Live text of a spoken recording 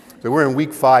So we're in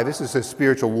week 5. This is a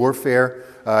spiritual warfare.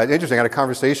 Interesting, I had a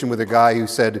conversation with a guy who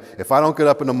said, if I don't get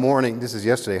up in the morning, this is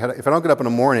yesterday, if I don't get up in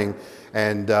the morning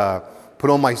and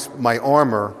put on my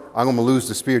armor, I'm going to lose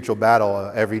the spiritual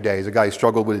battle every day. He's a guy who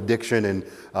struggled with addiction, and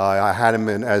I had him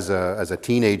as a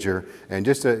teenager, and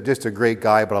just a great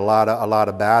guy, but a lot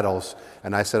of battles.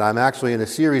 And I said, I'm actually in a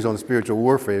series on spiritual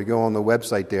warfare. You go on the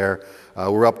website there.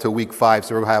 We're up to week 5,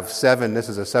 so we'll have 7. This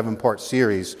is a 7-part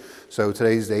series. So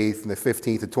today's the 8th and the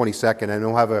 15th, the 22nd, and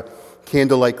we'll have a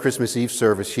candlelight Christmas Eve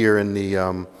service here in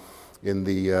the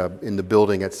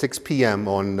building at 6 p.m.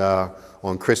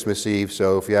 on Christmas Eve.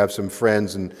 So if you have some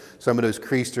friends and some of those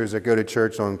creasters that go to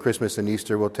church on Christmas and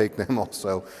Easter, we'll take them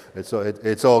also.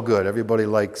 It's all good. Everybody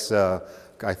likes.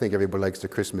 I think everybody likes the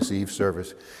Christmas Eve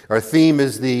service. Our theme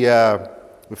is the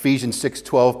Ephesians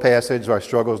 6:12 passage. Our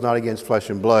struggle is not against flesh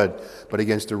and blood, but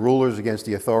against the rulers, against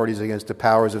the authorities, against the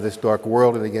powers of this dark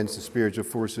world, and against the spiritual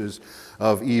forces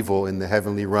of evil in the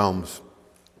heavenly realms.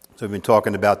 So we've been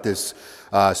talking about this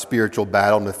spiritual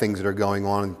battle and the things that are going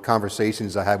on, and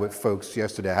conversations I had with folks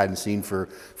yesterday I hadn't seen for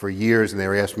years, and they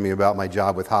were asking me about my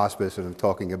job with hospice, and I'm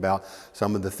talking about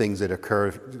some of the things that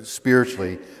occur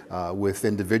spiritually with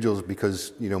individuals,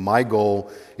 because my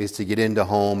goal is to get into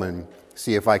home and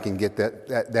see if I can get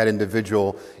that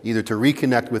individual either to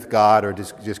reconnect with God or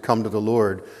just come to the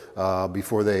Lord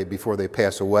before they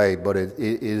pass away. But it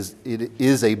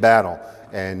is a battle,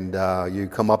 and you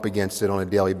come up against it on a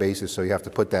daily basis, so you have to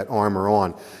put that armor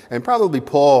on. And probably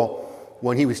Paul,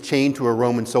 when he was chained to a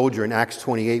Roman soldier in Acts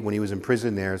 28, when he was in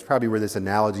prison there, is probably where this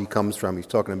analogy comes from. He's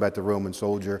talking about the Roman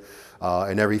soldier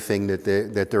and everything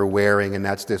that they're wearing, and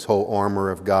that's this whole armor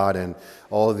of God and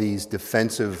all of these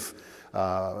defensive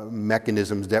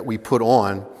mechanisms that we put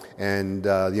on, and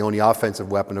the only offensive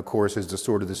weapon, of course, is the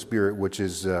sword of the Spirit, which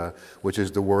is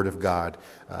the Word of God.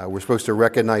 We're supposed to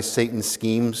recognize Satan's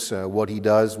schemes, what he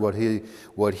does, what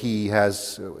he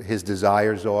has, his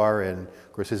desires are, and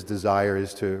of course his desire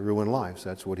is to ruin lives.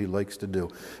 That's what he likes to do.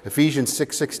 Ephesians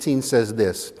 6:16 says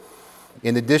this: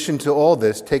 in addition to all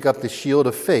this, take up the shield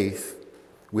of faith,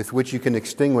 with which you can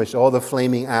extinguish all the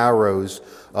flaming arrows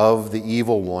of the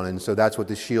evil one. And so that's what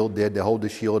the shield did. To hold the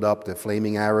shield up, the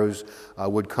flaming arrows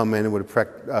would come in and would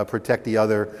protect the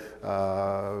other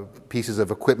pieces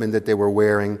of equipment that they were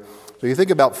wearing. So you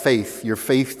think about faith, your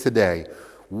faith today.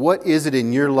 What is it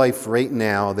in your life right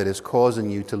now that is causing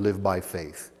you to live by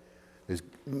faith?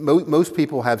 Most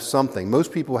people have something.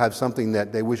 Most people have something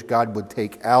that they wish God would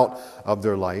take out of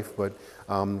their life, but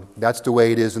that's the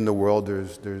way it is in the world.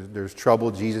 There's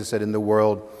trouble. Jesus said, in the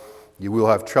world you will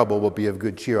have trouble, but be of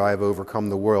good cheer. I have overcome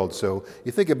the world. So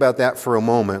you think about that for a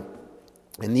moment,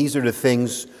 and these are the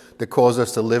things that cause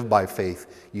us to live by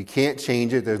faith. You can't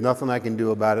change it. There's nothing I can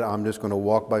do about it. I'm just going to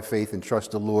walk by faith and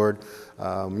trust the Lord.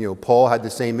 Paul had the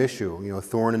same issue,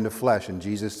 thorn in the flesh, and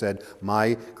Jesus said,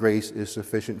 my grace is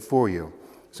sufficient for you.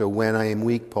 So when I am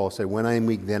weak, Paul said, when I am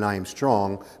weak, then I am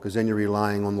strong, because then you're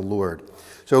relying on the Lord.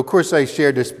 So, of course, I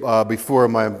shared this before.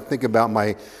 Think about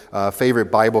my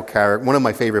favorite Bible character. One of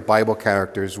my favorite Bible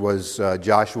characters was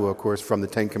Joshua, of course, from the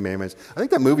Ten Commandments. I think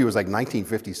that movie was like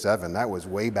 1957. That was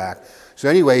way back. So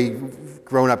anyway,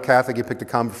 growing up Catholic, you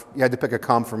had to pick a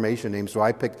confirmation name. So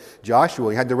I picked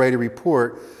Joshua. You had to write a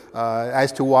report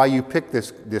as to why you picked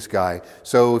this guy.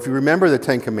 So if you remember the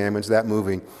Ten Commandments, that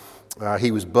movie,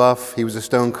 he was buff. He was a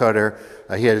stonecutter.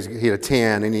 He had a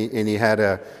tan, and he had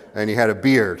a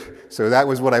beard. So that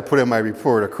was what I put in my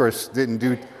report. Of course, didn't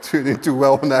do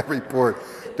well in that report.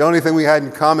 The only thing we had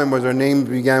in common was our names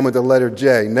began with the letter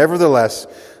J. Nevertheless,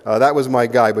 that was my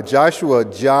guy. But Joshua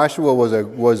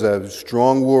was a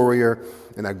strong warrior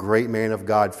and a great man of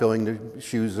God, filling the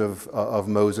shoes of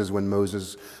Moses when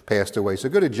Moses passed away. So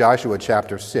go to Joshua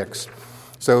chapter 6.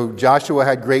 So Joshua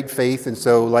had great faith, and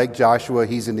so like Joshua,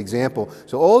 he's an example.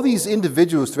 So all these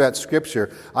individuals throughout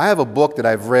Scripture, I have a book that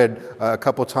I've read a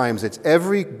couple times. It's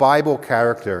every Bible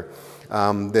character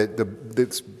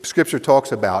that Scripture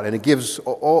talks about, and it gives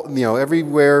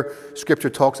everywhere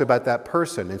Scripture talks about that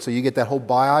person, and so you get that whole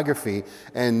biography.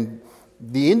 And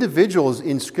the individuals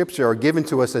in Scripture are given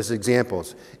to us as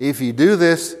examples. If you do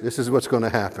this, this is what's going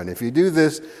to happen. If you do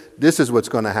this, this is what's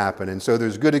going to happen. And so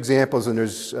there's good examples and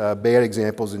there's bad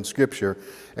examples in Scripture.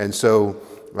 And so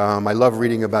I love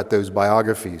reading about those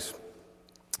biographies.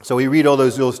 So we read all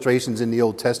those illustrations in the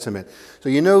Old Testament. So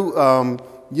you know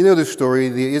the story.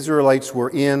 The Israelites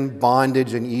were in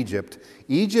bondage in Egypt.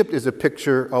 Egypt is a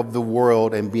picture of the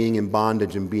world and being in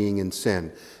bondage and being in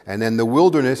sin. And then the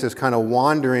wilderness is kind of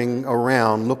wandering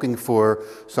around looking for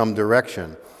some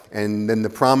direction. And then the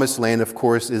promised land, of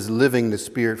course, is living the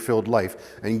Spirit-filled life.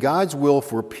 And God's will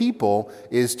for people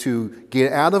is to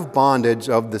get out of bondage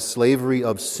of the slavery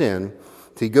of sin,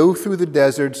 to go through the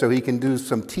desert so he can do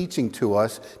some teaching to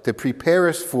us to prepare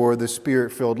us for the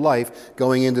Spirit-filled life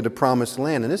going into the promised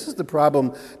land. And this is the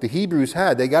problem the Hebrews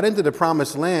had. They got into the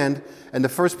promised land, and the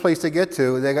first place they get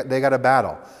to, they got a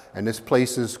battle. And this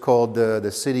place is called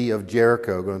the city of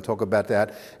Jericho. We're going to talk about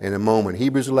that in a moment.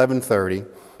 Hebrews 11:30.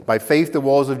 By faith, the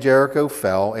walls of Jericho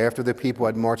fell after the people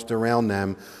had marched around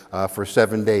them for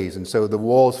 7 days. And so the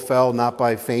walls fell not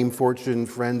by fame, fortune,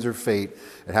 friends, or fate.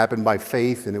 It happened by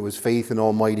faith, and it was faith in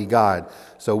Almighty God.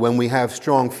 So when we have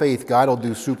strong faith, God will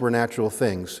do supernatural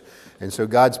things. And so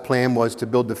God's plan was to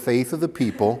build the faith of the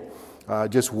people,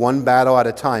 just one battle at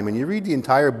a time. And you read the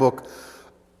entire book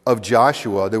of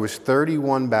Joshua, there was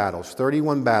 31 battles,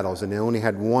 and they only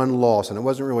had one loss. And it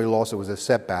wasn't really a loss, it was a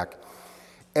setback.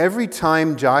 Every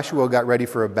time Joshua got ready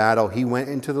for a battle, he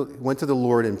went to the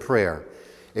Lord in prayer.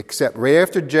 Except right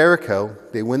after Jericho,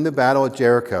 they win the battle at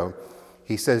Jericho.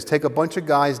 He says, take a bunch of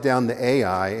guys down to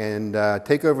Ai and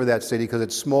take over that city because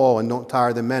it's small and don't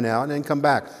tire the men out, and then come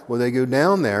back. Well, they go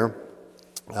down there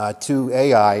to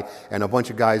Ai, and a bunch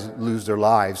of guys lose their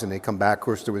lives, and they come back. Of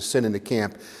course, there was sin in the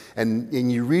camp. And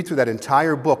you read through that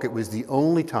entire book, it was the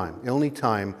only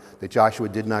time that Joshua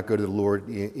did not go to the Lord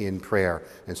in prayer.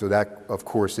 And so that, of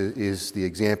course, is the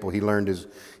example. He learned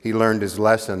his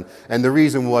lesson. And the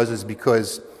reason is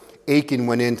because Achan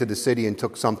went into the city and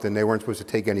took something. They weren't supposed to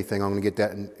take anything. I'm going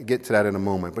to get to that in a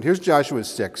moment. But here's Joshua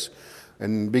 6,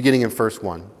 and beginning in verse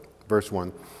 1.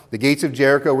 The gates of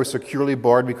Jericho were securely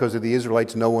barred because of the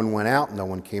Israelites. No one went out, no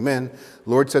one came in. The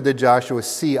Lord said to Joshua,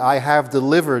 see, I have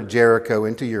delivered Jericho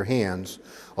into your hands,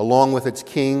 along with its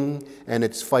king and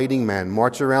its fighting men.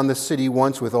 March around the city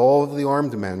once with all of the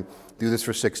armed men. Do this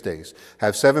for 6 days.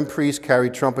 Have 7 priests carry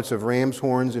trumpets of ram's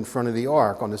horns in front of the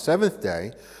ark. On the 7th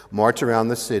day, march around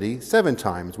the city 7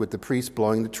 times with the priests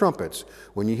blowing the trumpets.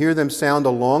 When you hear them sound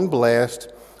a long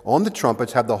blast on the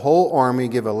trumpets, have the whole army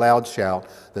give a loud shout.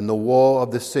 Then the wall of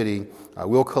the city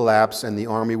will collapse, and the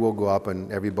army will go up,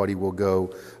 and everybody will go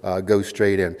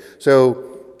straight in.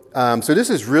 So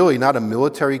this is really not a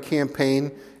military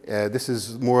campaign. This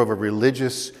is more of a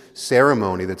religious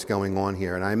ceremony that's going on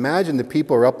here. And I imagine the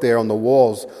people are up there on the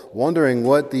walls wondering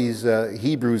what these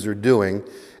Hebrews are doing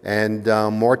and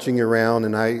marching around.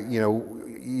 And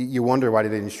you wonder why they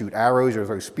didn't shoot arrows or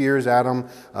throw spears at them,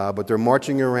 but they're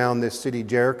marching around this city,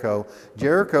 Jericho.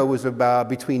 Jericho was about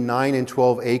between 9 and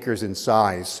 12 acres in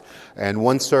size, and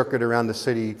one circuit around the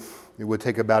city it would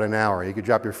take about an hour. You could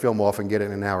drop your film off and get it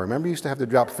in an hour. Remember you used to have to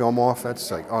drop film off?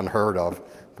 That's like unheard of.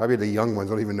 Probably the young ones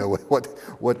don't even know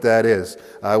what that is.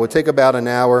 It would take about an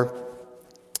hour,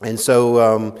 and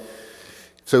so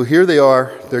here they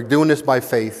are. They're doing this by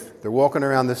faith. They're walking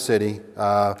around the city.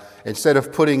 Instead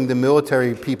of putting the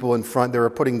military people in front, they were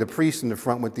putting the priests in the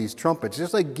front with these trumpets.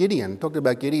 Just like Gideon. Talked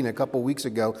about Gideon a couple weeks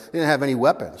ago. They didn't have any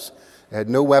weapons. They had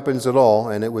no weapons at all,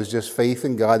 and it was just faith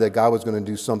in God that God was going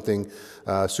to do something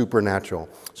supernatural.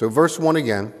 So verse 1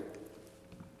 again.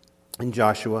 In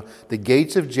Joshua, the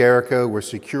gates of Jericho were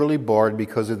securely barred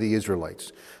because of the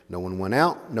Israelites. No one went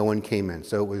out, no one came in.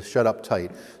 So it was shut up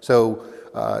tight. So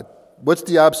what's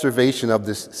the observation of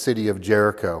this city of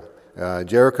Jericho?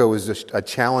 Jericho was a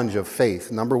challenge of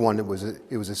faith. Number one, it was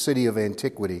a city of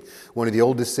antiquity, one of the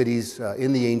oldest cities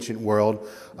in the ancient world.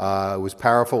 It was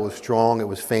powerful, it was strong, it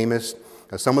was famous.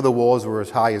 Some of the walls were as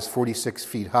high as 46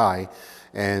 feet high,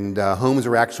 and homes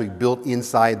were actually built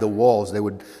inside the walls.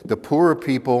 The poorer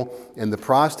people and the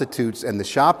prostitutes and the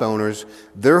shop owners,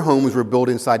 their homes were built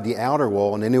inside the outer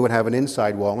wall, and then they would have an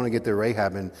inside wall. I'm going to get to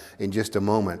Rahab in just a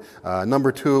moment.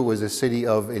 Number two, it was a city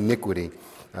of iniquity.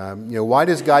 Why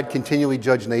does God continually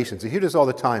judge nations? I hear this all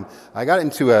the time. I got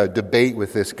into a debate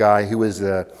with this guy who was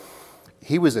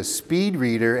he was a speed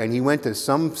reader, and he went to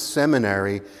some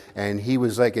seminary, and he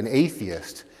was like an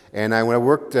atheist. And when I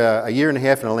worked a year and a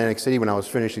half in Atlantic City when I was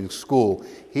finishing school,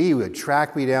 he would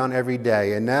track me down every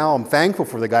day. And now I'm thankful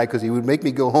for the guy because he would make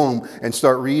me go home and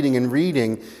start reading.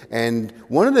 And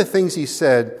one of the things he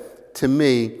said to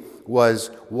me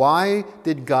was, why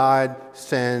did God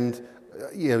send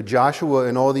Joshua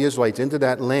and all the Israelites into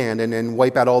that land and then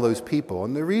wipe out all those people?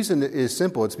 And the reason is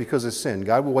simple. It's because of sin.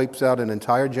 God wipes out an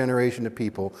entire generation of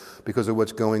people because of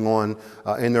what's going on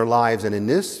in their lives. And in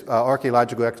this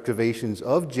archaeological excavations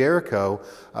of Jericho,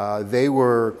 they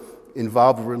were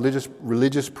involved with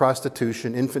religious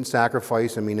prostitution, infant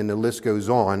sacrifice, and the list goes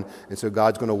on. And so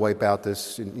God's going to wipe out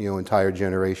this entire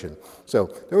generation.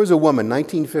 So there was a woman,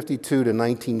 1952 to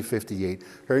 1958.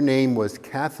 Her name was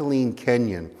Kathleen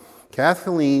Kenyon.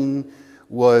 Kathleen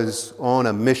was on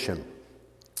a mission,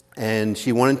 and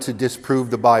she wanted to disprove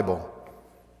the Bible.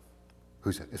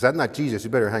 Who said, "Is that not Jesus? You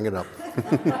better hang it up."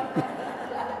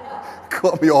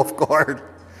 Caught me off guard.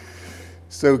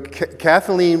 So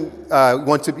Kathleen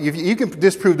wants to, if you can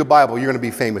disprove the Bible, you're going to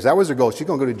be famous. That was her goal. She's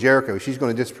going to go to Jericho. She's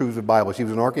going to disprove the Bible. She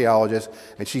was an archaeologist,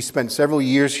 and she spent several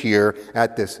years here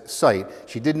at this site.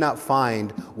 She did not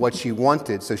find what she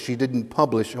wanted, so she didn't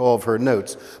publish all of her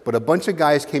notes. But a bunch of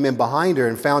guys came in behind her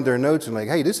and found her notes and like,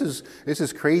 hey, this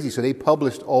is crazy. So they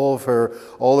published all of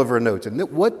her notes. And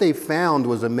what they found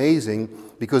was amazing,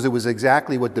 because it was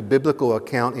exactly what the biblical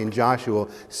account in Joshua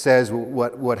says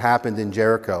what happened in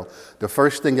Jericho. The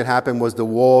first thing that happened was the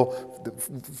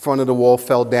front of the wall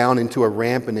fell down into a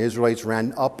ramp, and the Israelites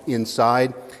ran up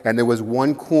inside, and there was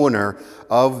one corner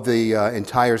of the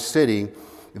entire city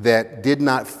that did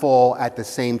not fall at the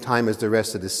same time as the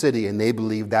rest of the city, and they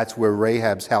believed that's where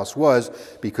Rahab's house was,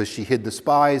 because she hid the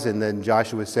spies, and then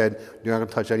Joshua said, "You're not going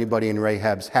to touch anybody in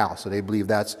Rahab's house." So they believed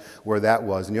that's where that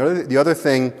was. And the other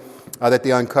thing that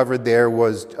they uncovered there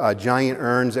was giant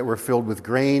urns that were filled with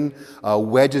grain,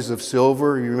 wedges of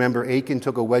silver. You remember Achan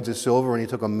took a wedge of silver and he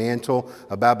took a mantle,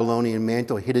 a Babylonian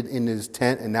mantle, hid it in his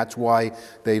tent, and that's why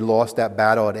they lost that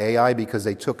battle at Ai, because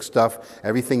they took stuff.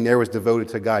 Everything there was devoted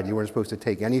to God. You weren't supposed to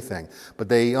take anything. But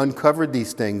they uncovered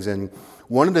these things, and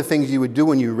one of the things you would do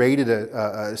when you raided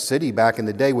a city back in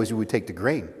the day was you would take the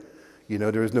grain. You know,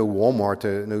 there was no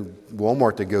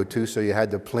Walmart to go to, so you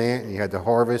had to plant and you had to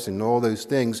harvest and all those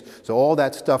things. So all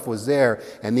that stuff was there,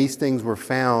 and these things were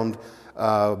found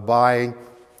by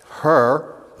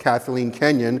her, Kathleen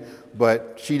Kenyon,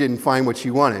 but she didn't find what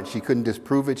she wanted. She couldn't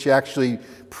disprove it. She actually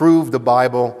proved the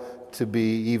Bible to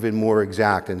be even more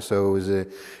exact, and so it was an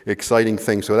exciting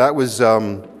thing. So that was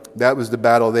the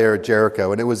battle there at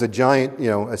Jericho, and it was a giant,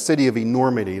 a city of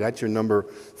enormity. That's your number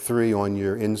 3 on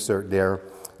your insert there.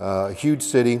 A huge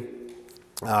city.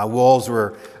 Walls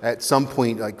were at some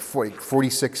point like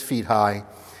 46 feet high.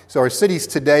 So our cities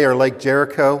today are like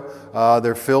Jericho.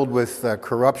 They're filled with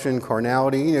corruption,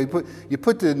 carnality. You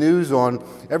put the news on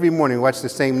every morning. Watch the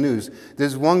same news.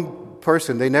 There's one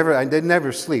person, they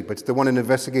never sleep. It's the one that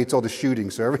investigates all the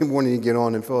shootings. So every morning you get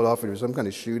on in Philadelphia, there's some kind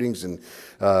of shootings, and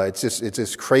it's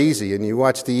just crazy. And you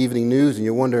watch the evening news and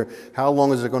you wonder, how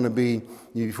long is it going to be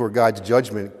before God's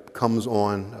judgment comes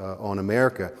on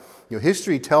America?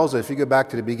 History tells us, if you go back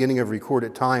to the beginning of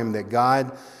recorded time, that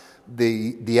God,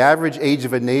 the average age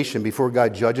of a nation before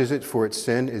God judges it for its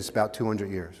sin is about 200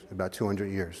 years. About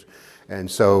 200 years. And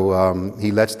so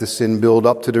he lets the sin build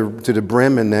up to the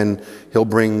brim, and then he'll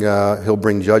bring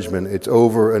judgment. It's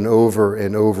over and over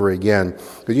and over again.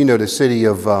 Because the city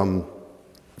of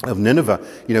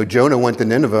Nineveh, Jonah went to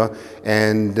Nineveh,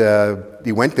 and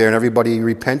he went there, and everybody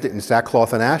repented in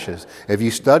sackcloth and ashes. If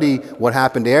you study what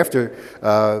happened after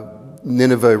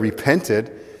Nineveh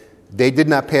repented, they did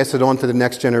not pass it on to the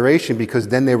next generation, because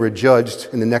then they were judged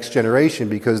in the next generation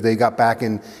because they got back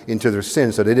into their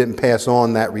sin. So they didn't pass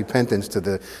on that repentance to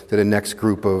the next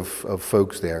group of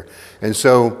folks there. And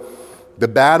so the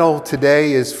battle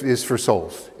today is for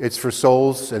souls. It's for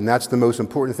souls, and that's the most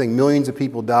important thing. Millions of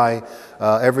people die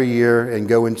every year and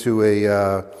go into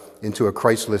a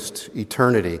Christless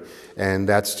eternity, and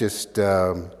that's just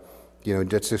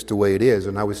that's just the way it is.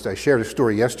 And I shared a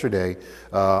story yesterday.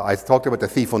 I talked about the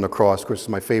thief on the cross. Of course, it's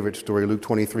my favorite story, Luke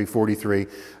 23:43,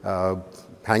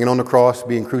 hanging on the cross,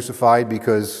 being crucified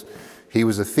because he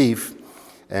was a thief.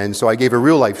 And so I gave a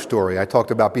real life story. I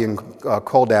talked about being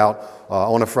called out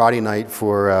on a Friday night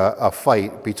for a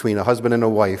fight between a husband and a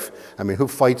wife. I mean, who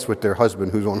fights with their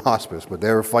husband who's on hospice? But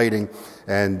they were fighting.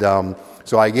 And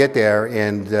so I get there,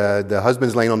 and the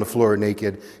husband's laying on the floor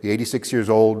naked. He's 86 years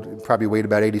old, probably weighed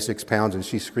about 86 pounds, and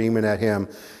she's screaming at him.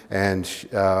 And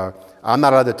I'm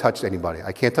not allowed to touch anybody.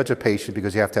 I can't touch a patient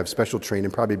because you have to have special training,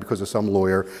 probably because of some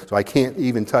lawyer. So I can't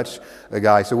even touch a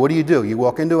guy. So what do? You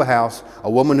walk into a house,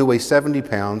 a woman who weighs 70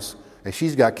 pounds, and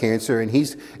she's got cancer, and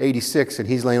he's 86, and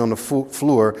he's laying on the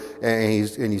floor, and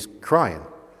he's crying.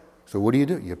 So what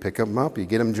do? You pick him up, you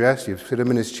get him dressed, you sit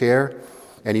him in his chair,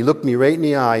 and he looked me right in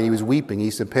the eye, and he was weeping.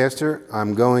 He said, "Pastor,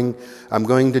 I'm going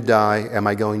to die. Am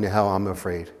I going to hell? I'm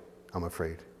afraid. I'm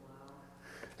afraid."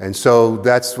 And so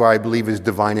that's why I believe his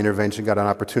divine intervention. Got an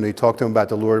opportunity to talk to him about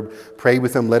the Lord, prayed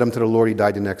with him, led him to the Lord. He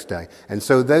died the next day. And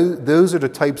so those are the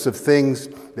types of things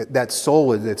that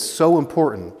soul is. It's so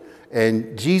important.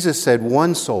 And Jesus said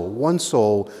one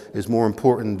soul is more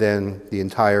important than the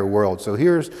entire world. So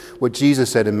here's what Jesus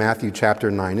said in Matthew chapter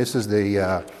 9. This is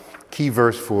the key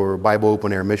verse for Bible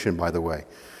Open Air Mission, by the way.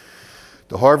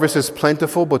 "The harvest is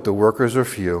plentiful, but the workers are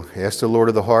few. Ask the Lord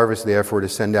of the harvest, therefore, to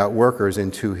send out workers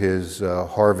into his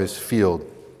harvest field."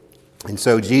 And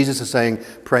so Jesus is saying,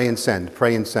 pray and send,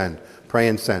 pray and send. Pray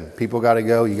and send. People got to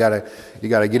go. You got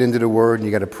to get into the Word, and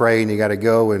you got to pray, and you got to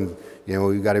go, and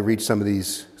you got to reach some of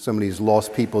these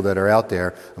lost people that are out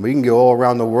there. I mean, you can go all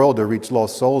around the world to reach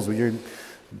lost souls, but your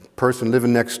person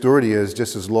living next door to you is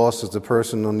just as lost as the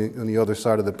person on the other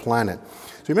side of the planet.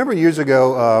 So remember years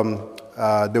ago,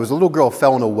 there was a little girl who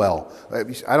fell in a well.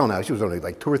 I don't know, she was only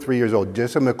like 2 or 3 years old.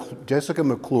 Jessica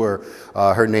McClure,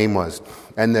 her name was.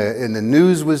 And the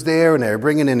news was there, and they were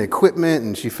bringing in equipment,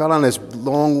 and she fell down this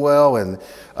long well, and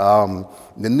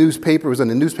the newspaper was on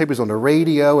the newspapers, on the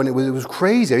radio, and it was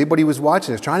crazy. Everybody was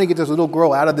watching this, trying to get this little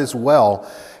girl out of this well.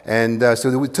 And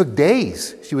so it took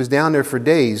days. She was down there for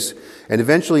days. And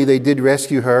eventually they did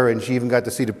rescue her, and she even got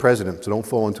to see the president, so don't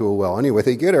fall into a well. Anyway,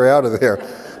 they get her out of there.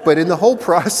 But in the whole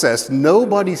process,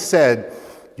 nobody said,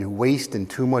 you're wasting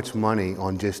too much money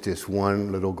on just this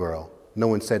one little girl. No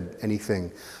one said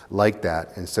anything like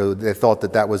that. And so they thought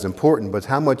that was important, but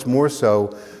how much more so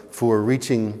for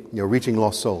reaching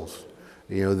lost souls,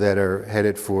 that are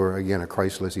headed for, again, a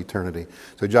Christless eternity.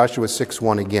 So Joshua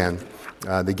 6:1 again,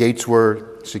 the gates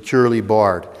were securely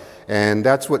barred. And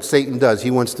that's what Satan does.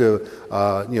 He wants to,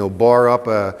 bar up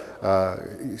a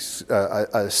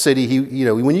city.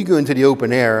 When you go into the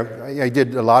open air, I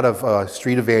did a lot of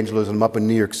street evangelism up in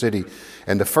New York City.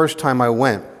 And the first time I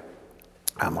went,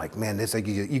 I'm like, man, this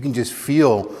you can just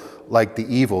feel like the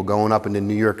evil going up into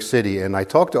New York City. And I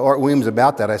talked to Art Williams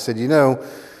about that. I said,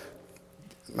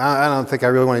 I don't think I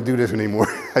really want to do this anymore.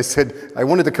 I said, I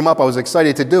wanted to come up. I was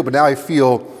excited to do it, but now I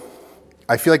feel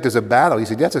like there's a battle. He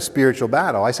said, that's a spiritual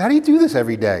battle. I said, how do you do this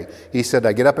every day? He said,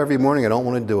 I get up every morning. I don't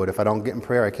want to do it. If I don't get in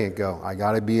prayer, I can't go. I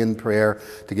got to be in prayer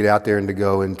to get out there and to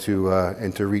go and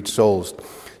to reach souls.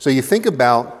 So you think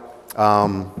about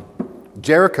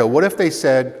Jericho. What if they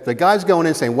said, the guy's going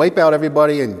in saying, wipe out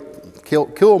everybody and kill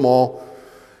them all.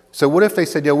 So what if they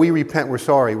said, we repent, we're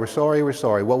sorry.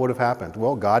 What would have happened?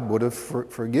 Well, God would have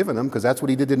forgiven them, because that's what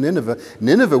he did to Nineveh.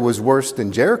 Nineveh was worse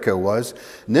than Jericho was.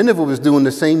 Nineveh was doing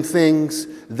the same things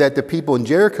that the people in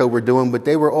Jericho were doing, but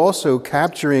they were also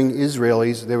capturing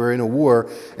Israelis. They were in a war,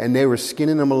 and they were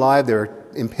skinning them alive. They were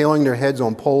impaling their heads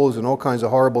on poles and all kinds of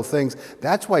horrible things.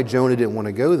 That's why Jonah didn't want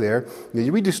to go there. You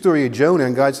read the story of Jonah,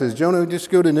 and God says, Jonah, just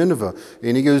go to Nineveh.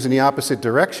 And he goes in the opposite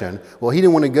direction. Well, he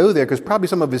didn't want to go there because probably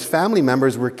some of his family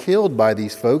members were killed by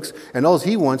these folks, and all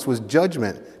he wants was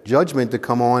judgment to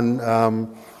come on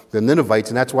the Ninevites,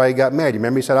 and that's why he got mad. You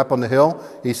remember he sat up on the hill?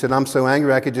 He said, I'm so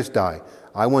angry I could just die.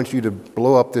 I want you to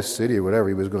blow up this city, or whatever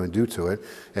he was going to do to it.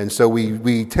 And so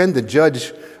we tend to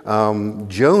judge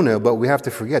Jonah, but we have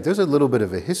to forget there's a little bit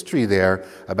of a history there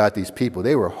about these people.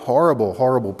 They were horrible,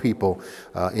 horrible people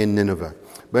in Nineveh.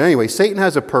 But anyway, Satan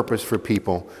has a purpose for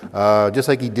people, just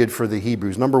like he did for the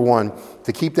Hebrews. Number one,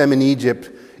 to keep them in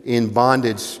Egypt in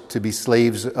bondage to be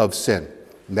slaves of sin.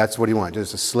 And that's what he wants.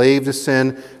 Just a slave to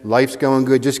sin. Life's going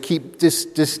good. Just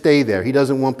stay there. He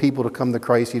doesn't want people to come to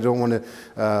Christ. He don't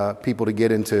want people to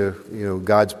get into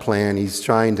God's plan. He's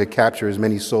trying to capture as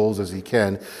many souls as he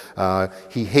can.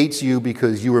 He hates you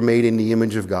because you were made in the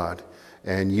image of God,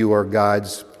 and you are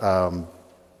God's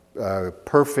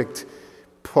perfect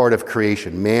part of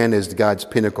creation. Man is God's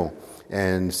pinnacle.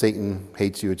 And Satan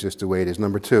hates you. It's just the way it is.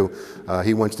 Number two,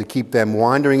 he wants to keep them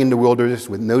wandering in the wilderness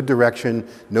with no direction,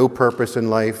 no purpose in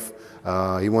life.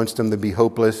 He wants them to be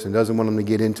hopeless and doesn't want them to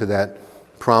get into that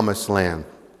promised land.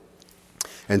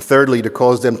 And thirdly, to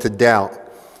cause them to doubt.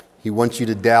 He wants you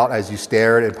to doubt as you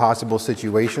stare at impossible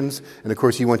situations. And of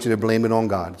course, he wants you to blame it on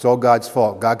God. It's all God's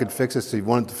fault. God could fix it, so he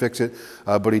wanted to fix it,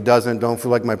 but he doesn't. Don't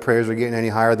feel like my prayers are getting any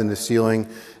higher than the ceiling.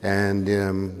 And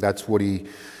that's what he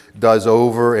does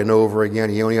over and over again.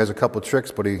 He only has a couple tricks,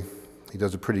 but he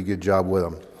does a pretty good job with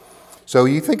them. So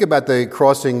you think about the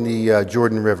crossing the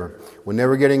Jordan River when they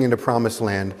were getting into Promised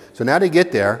Land. So now they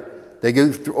get there. They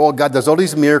go through God does all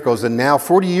these miracles, and now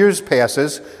 40 years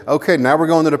passes. Okay, now we're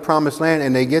going to the Promised Land,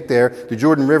 and they get there. The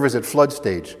Jordan River's at flood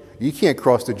stage. You can't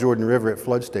cross the Jordan River at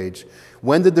flood stage.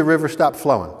 When did the river stop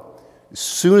flowing? As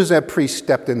soon as that priest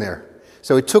stepped in there.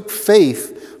 So it took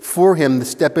faith for him to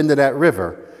step into that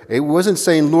river. It wasn't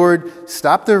saying, Lord,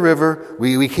 stop the river.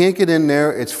 We can't get in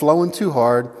there. It's flowing too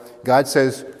hard. God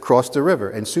says, cross the river.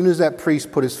 And as soon as that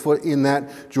priest put his foot in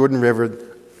that Jordan River,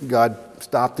 God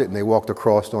stopped it, and they walked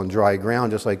across on dry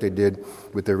ground, just like they did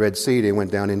with the Red Sea. They went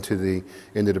down into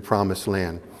the Promised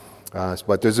Land.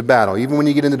 But there's a battle. Even when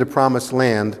you get into the Promised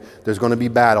Land, there's going to be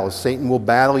battles. Satan will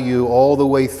battle you all the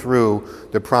way through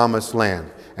the Promised Land.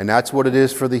 And that's what it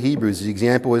is for the Hebrews. The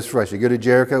example is for us. You go to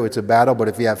Jericho, it's a battle, but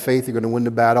if you have faith, you're going to win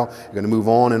the battle. You're going to move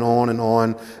on and on and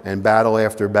on, and battle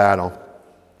after battle.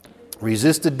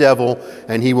 Resist the devil,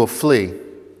 and he will flee.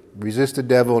 Resist the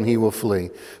devil, and he will flee.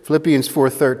 Philippians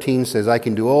 4:13 says, I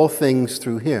can do all things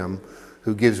through him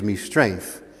who gives me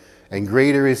strength. And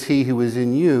greater is he who is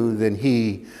in you than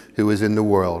he who is in the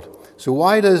world. So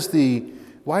why does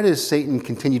Satan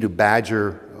continue to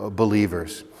badger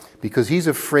believers? Because he's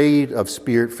afraid of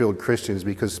Spirit-filled Christians,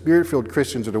 because Spirit-filled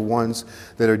Christians are the ones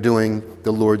that are doing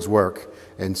the Lord's work.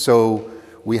 And so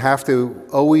we have to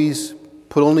always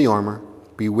put on the armor,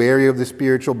 be wary of the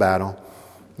spiritual battle,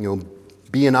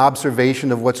 be in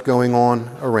observation of what's going on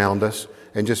around us,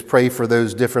 and just pray for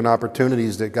those different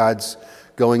opportunities that God's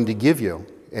going to give you.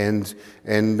 And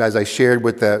as I shared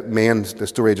with that man, the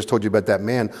story I just told you about that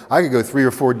man, I could go 3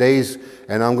 or 4 days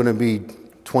and I'm going to be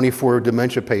 24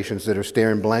 dementia patients that are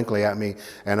staring blankly at me,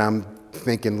 and I'm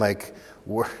thinking like,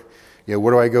 where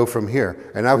do I go from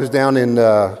here? And I was down in,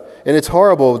 and it's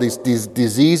horrible, these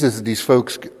diseases that these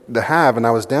folks have, and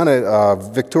I was down at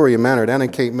Victoria Manor, down in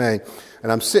Cape May,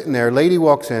 and I'm sitting there, a lady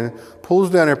walks in, pulls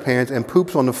down her pants, and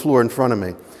poops on the floor in front of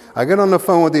me. I got on the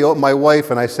phone with my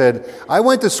wife, and I said, I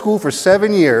went to school for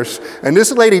 7 years, and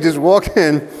this lady just walked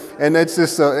in, and it's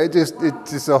just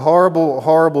a horrible,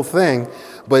 horrible thing.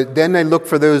 But then they look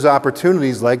for those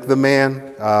opportunities, like the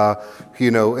man,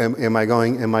 am I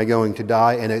going to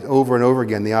die? And over and over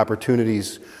again, the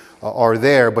opportunities are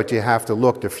there, but you have to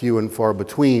look. They're few and far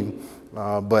between.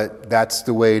 But that's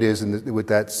the way it is with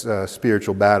that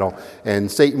spiritual battle. And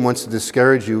Satan wants to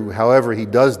discourage you. However, he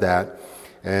does that,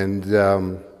 and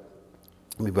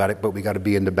we got to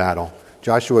be in the battle.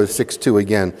 Joshua 6:2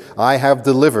 again. I have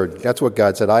delivered. That's what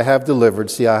God said. I have delivered.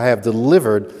 See, I have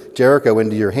delivered Jericho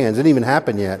into your hands. It didn't even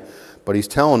happen yet, but he's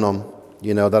telling them,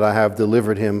 that I have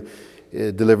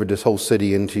delivered this whole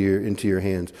city into your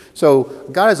hands. So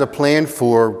God has a plan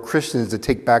for Christians to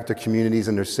take back their communities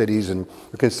and their cities, and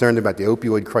we're concerned about the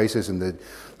opioid crisis and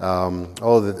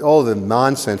all the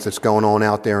nonsense that's going on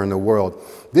out there in the world.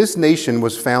 This nation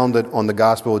was founded on the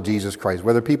gospel of Jesus Christ.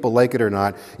 Whether people like it or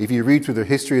not, if you read through the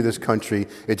history of this country,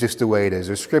 it's just the way it is.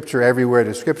 There's scripture everywhere.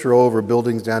 There's scripture all over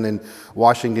buildings down in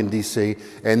Washington, D.C.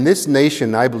 And this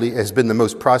nation, I believe, has been the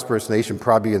most prosperous nation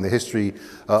probably in the history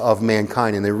of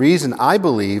mankind. And the reason I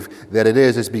believe that it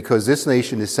is because this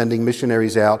nation is sending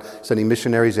missionaries out.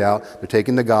 They're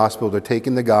taking the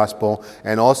gospel.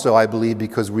 And also, I believe,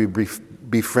 because we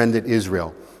befriended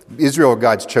Israel. Israel are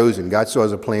God's chosen. God still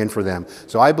has a plan for them.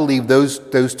 So I believe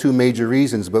those two major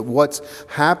reasons. But what's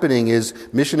happening is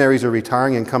missionaries are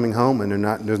retiring and coming home, and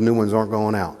those new ones aren't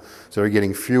going out. So they're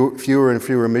getting fewer and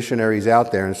fewer missionaries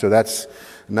out there. And so that's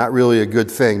not really a good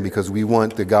thing, because we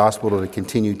want the gospel to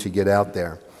continue to get out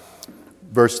there.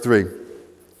 Verse 3.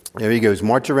 There he goes.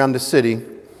 March around the city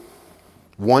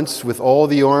once with all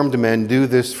the armed men, do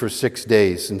this for 6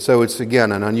 days. And so it's,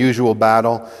 again, an unusual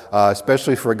battle,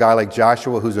 especially for a guy like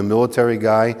Joshua, who's a military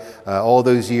guy, all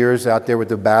those years out there with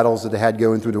the battles that they had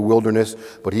going through the wilderness.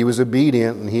 But he was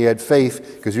obedient and he had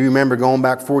faith, because you remember going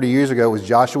back 40 years ago, it was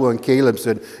Joshua and Caleb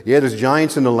said, yeah, there's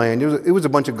giants in the land. It was a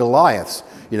bunch of Goliaths.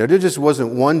 There just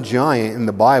wasn't one giant in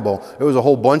the Bible. There was a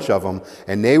whole bunch of them,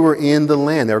 and they were in the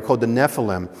land. They were called the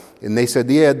Nephilim. And they said,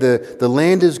 yeah, the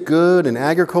land is good and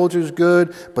agriculture is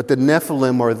good, but the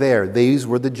Nephilim are there. These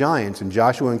were the giants. And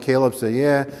Joshua and Caleb said,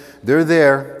 yeah, they're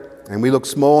there, and we look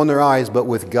small in their eyes, but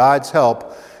with God's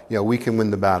help, we can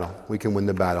win the battle. We can win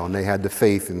the battle. And they had the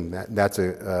faith, and that's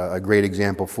a great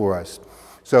example for us.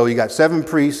 So you got 7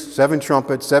 priests, 7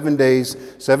 trumpets, 7 days,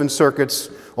 7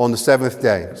 circuits on the 7th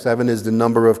day. 7 is the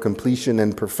number of completion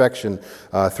and perfection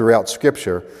throughout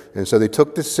Scripture. And so they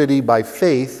took the city by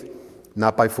faith,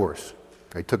 not by force.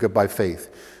 They took it by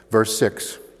faith. Verse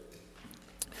 6.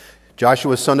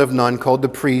 Joshua, son of Nun, called the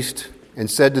priest and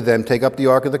said to them, take up the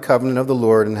ark of the covenant of the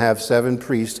Lord and have 7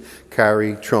 priests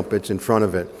carry trumpets in front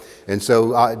of it. And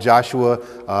so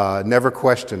Joshua never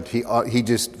questioned. He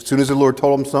just, as soon as the Lord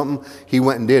told him something, he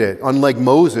went and did it. Unlike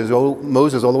Moses all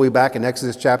the way back in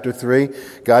Exodus chapter 3,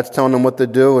 God's telling him what to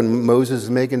do, and Moses is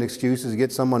making excuses to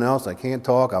get someone else. I can't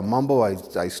talk, I mumble,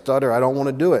 I stutter, I don't want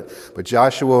to do it. But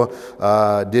Joshua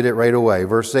did it right away.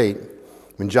 Verse 8.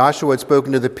 When Joshua had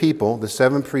spoken to the people, the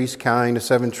 7 priests carrying the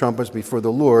 7 trumpets before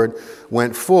the Lord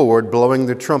went forward, blowing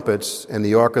the trumpets, and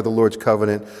the ark of the Lord's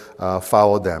covenant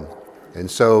followed them. And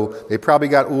so they probably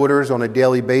got orders on a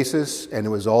daily basis, and it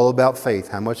was all about faith.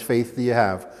 How much faith do you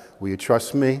have? Will you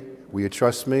trust me? Will you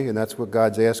trust me? And that's what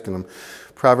God's asking them.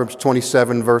 Proverbs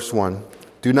 27, verse 1.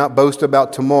 Do not boast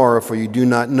about tomorrow, for you do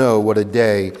not know what a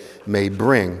day may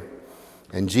bring.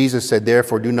 And Jesus said,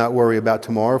 therefore, do not worry about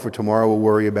tomorrow, for tomorrow will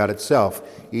worry about itself.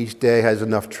 Each day has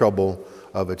enough trouble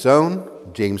of its own.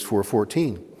 James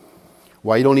 4:14.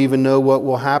 Why, you don't even know what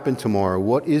will happen tomorrow.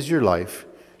 What is your life?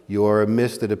 You are a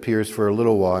mist that appears for a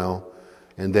little while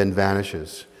and then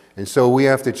vanishes. And so we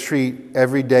have to treat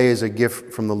every day as a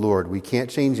gift from the Lord. We can't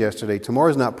change yesterday.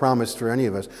 Tomorrow's not promised for any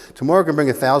of us. Tomorrow can bring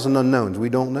 1,000 unknowns. We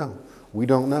don't know. We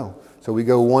don't know. So we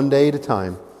go one day at a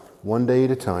time, one day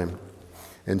at a time.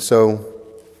 And so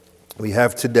we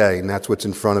have today, and that's what's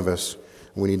in front of us.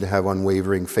 We need to have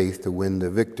unwavering faith to win the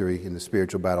victory in the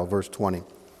spiritual battle. Verse 20.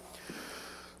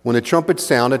 When the trumpet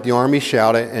sounded, the army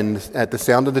shouted, and at the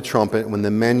sound of the trumpet, when the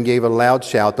men gave a loud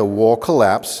shout, the wall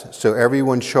collapsed. So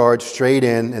everyone charged straight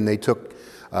in, and they took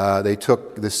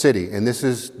the city. And this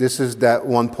is that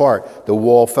one part. The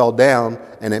wall fell down,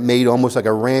 and it made almost like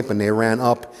a ramp, and they ran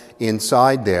up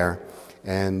inside there.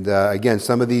 And again,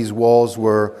 some of these walls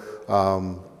were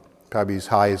probably as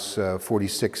high as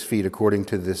 46 feet, according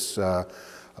to this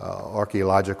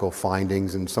archaeological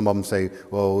findings, and some of them say,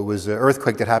 well, it was an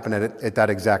earthquake that happened at that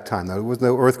exact time. No, it was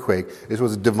no earthquake. This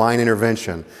was a divine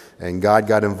intervention, and God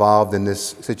got involved in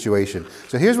this situation.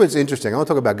 So here's what's interesting. I want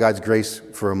to talk about God's grace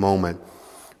for a moment.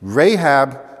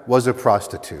 Rahab was a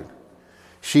prostitute.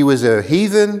 She was a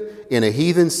heathen in a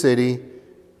heathen city,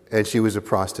 and she was a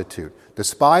prostitute. The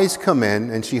spies come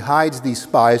in, and she hides these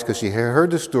spies because she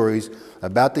heard the stories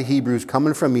about the Hebrews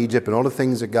coming from Egypt and all the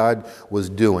things that God was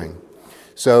doing.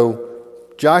 So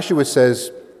Joshua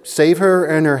says, save her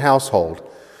and her household.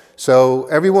 So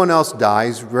everyone else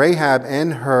dies. Rahab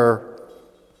and her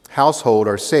household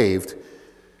are saved.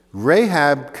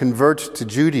 Rahab converts to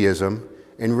Judaism,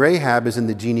 and Rahab is in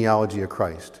the genealogy of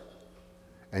Christ.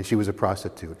 And she was a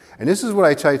prostitute. And this is what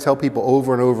I try to tell people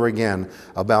over and over again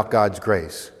about God's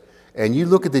grace. And you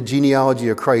look at the genealogy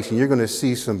of Christ, and you're going to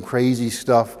see some crazy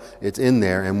stuff that's in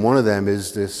there. And one of them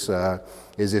is this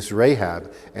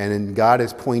Rahab. And then God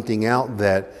is pointing out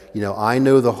that, I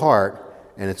know the heart,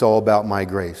 and it's all about my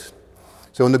grace.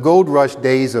 So in the gold rush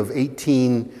days of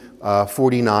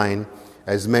 1849,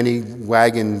 as many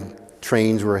wagon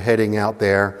trains were heading out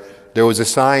there was a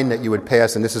sign that you would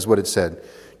pass, and this is what it said: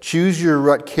 choose your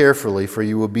rut carefully, for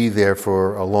you will be there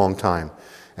for a long time.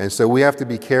 And so we have to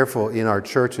be careful in our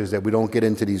churches that we don't get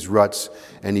into these ruts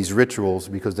and these rituals,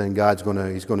 because then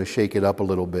He's going to shake it up a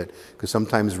little bit, because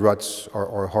sometimes ruts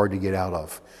are hard to get out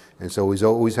of. And so we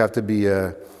always have to be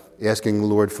asking the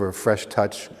Lord for a fresh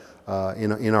touch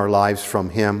in our lives from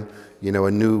Him,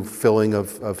 a new filling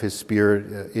of His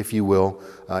Spirit, if you will.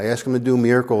 Ask Him to do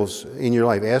miracles in your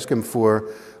life. Ask Him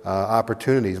for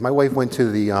opportunities. My wife went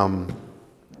to the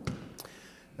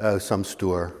some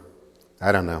store.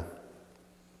 I don't know.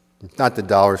 Not the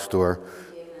dollar store.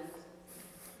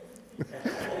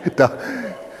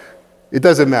 It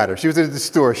doesn't matter. She was at the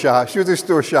store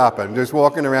shopping, just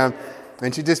walking around,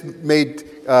 and she just made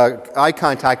eye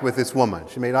contact with this woman.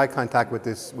 She made eye contact with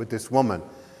this woman,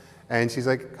 and she's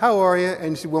like, "How are you?"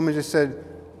 And the woman just said,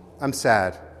 "I'm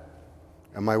sad."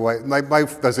 And my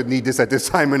wife doesn't need this at this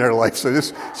time in her life, so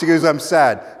she goes, "I'm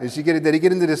sad." And they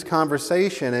get into this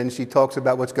conversation, and she talks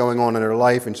about what's going on in her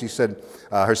life. And she said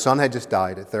her son had just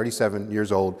died at 37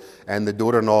 years old, and the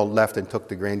daughter-in-law left and took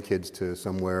the grandkids to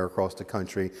somewhere across the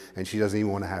country, and she doesn't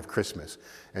even want to have Christmas.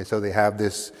 And so they have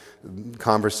this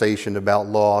conversation about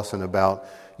loss and about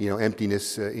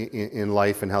emptiness in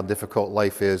life and how difficult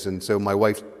life is. And so my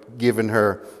wife's giving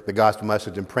her the gospel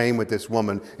message and praying with this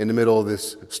woman in the middle of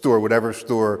this store, whatever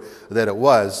store that it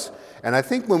was. And I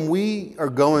think when we are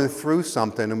going through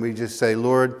something and we just say,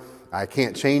 "Lord, I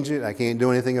can't change it. I can't do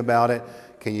anything about it.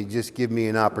 Can you just give me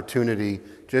an opportunity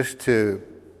just to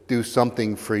do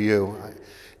something for you?"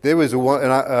 There was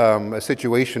a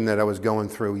situation that I was going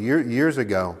through years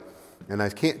ago, and I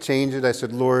can't change it. I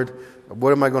said, "Lord,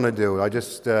 what am I going to do? I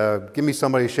just give me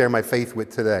somebody to share my faith with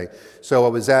today." So I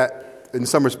was in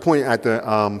Summers Point at the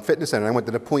fitness center. I went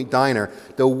to the Point Diner.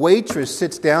 The waitress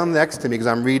sits down next to me because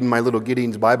I'm reading my little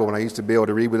Gideon's Bible when I used to be able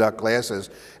to read without glasses.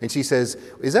 And she says,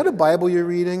 "Is that a Bible you're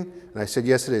reading?" And I said,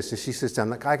 "Yes, it is." So she sits down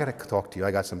like, "I got to talk to you.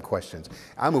 I got some questions."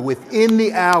 I'm within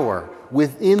the hour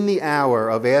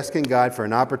of asking God for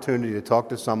an opportunity to talk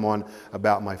to someone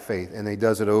about my faith. And He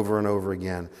does it over and over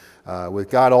again. With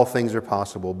God, all things are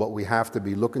possible, but we have to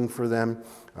be looking for them.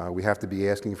 We have to be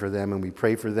asking for them, and we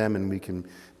pray for them, and we can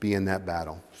be in that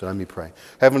battle. So let me pray.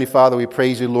 Heavenly Father, we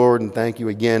praise you, Lord, and thank you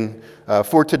again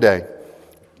for today.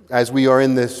 As we are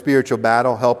in this spiritual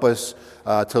battle, help us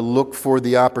to look for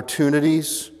the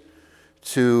opportunities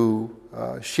to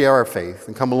share our faith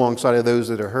and come alongside of those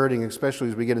that are hurting, especially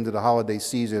as we get into the holiday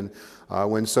season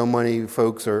when so many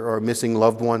folks are missing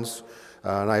loved ones.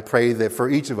 And I pray that for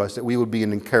each of us that we would be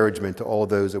an encouragement to all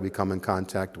those that we come in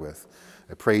contact with.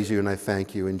 I praise you and I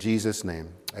thank you. In Jesus' name,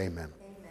 amen.